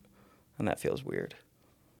to vote, and that feels weird.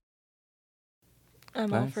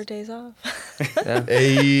 I'm all Nice. for days off. Yeah.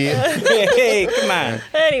 Hey, Hey, come on.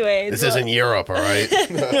 Anyways. this isn't Europe, all right?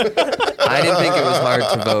 I didn't think it was hard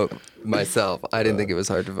to vote myself. I didn't think it was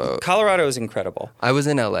hard to vote. Colorado is incredible. I was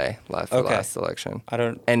in LA for the Okay. last election. I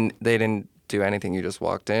don't. And they didn't do anything. You just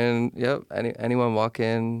walked in. Yep. Anyone walk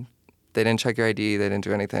in. They didn't check your ID. They didn't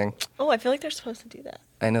do anything. Oh, I feel like they're supposed to do that.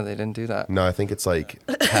 I know they didn't do that. No, I think it's like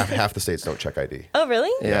half the states don't check ID. Oh,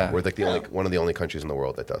 really? Yeah. We're like one of the only countries in the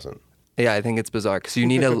world that doesn't. Yeah, I think it's bizarre because you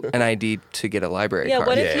need an ID to get a library Yeah, card.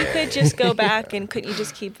 what if you Yeah. could just go back and couldn't you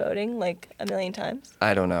just keep voting like a million times?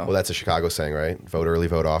 I don't know. Well, that's a Chicago saying, right? Vote early,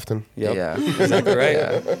 vote often. Yep. Yeah. Exactly right.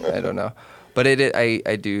 Yeah, I don't know. But I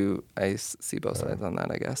see both sides on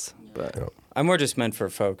that, I guess. But Yeah. I'm more just meant for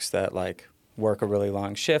folks that like work a really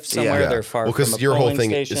long shift somewhere. Yeah. They're far Well, from a because your whole polling thing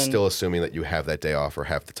station. is still assuming that you have that day off or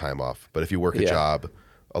half the time off. But if you work a Yeah. job,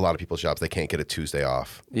 a lot of people's jobs, they can't get a Tuesday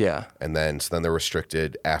off. yeah. And then they're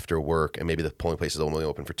restricted after work, and maybe the polling place is only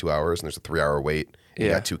open for 2 hours, and there's a 3-hour wait. And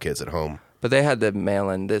You Yeah. got 2 kids at home. But they had the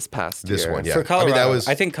mail-in this past This year. one, yeah. For Colorado, I mean,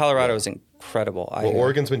 I think Colorado is incredible. Well,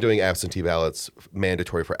 Oregon's been doing absentee ballots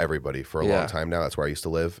mandatory for everybody for a Yeah. long time now. That's where I used to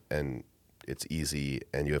live, and it's easy,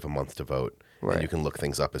 and you have a month to vote, Right. and you can look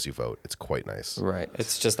things up as you vote. It's quite nice. Right.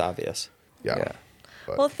 It's just obvious. Yeah. Yeah.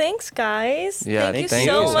 But, Well, thanks, guys. Yeah, thank you thank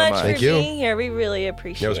so you so much much. for Thank you. being here. We really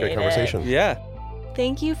appreciate it. yeah, it was a great conversation. Yeah.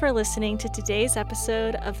 Thank you for listening to today's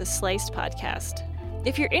episode of the Sliced podcast.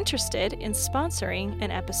 If you're interested in sponsoring an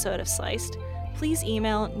episode of Sliced, please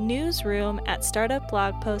email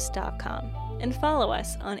newsroom@startupblogpost.com and follow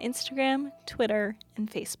us on Instagram, Twitter, and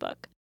Facebook.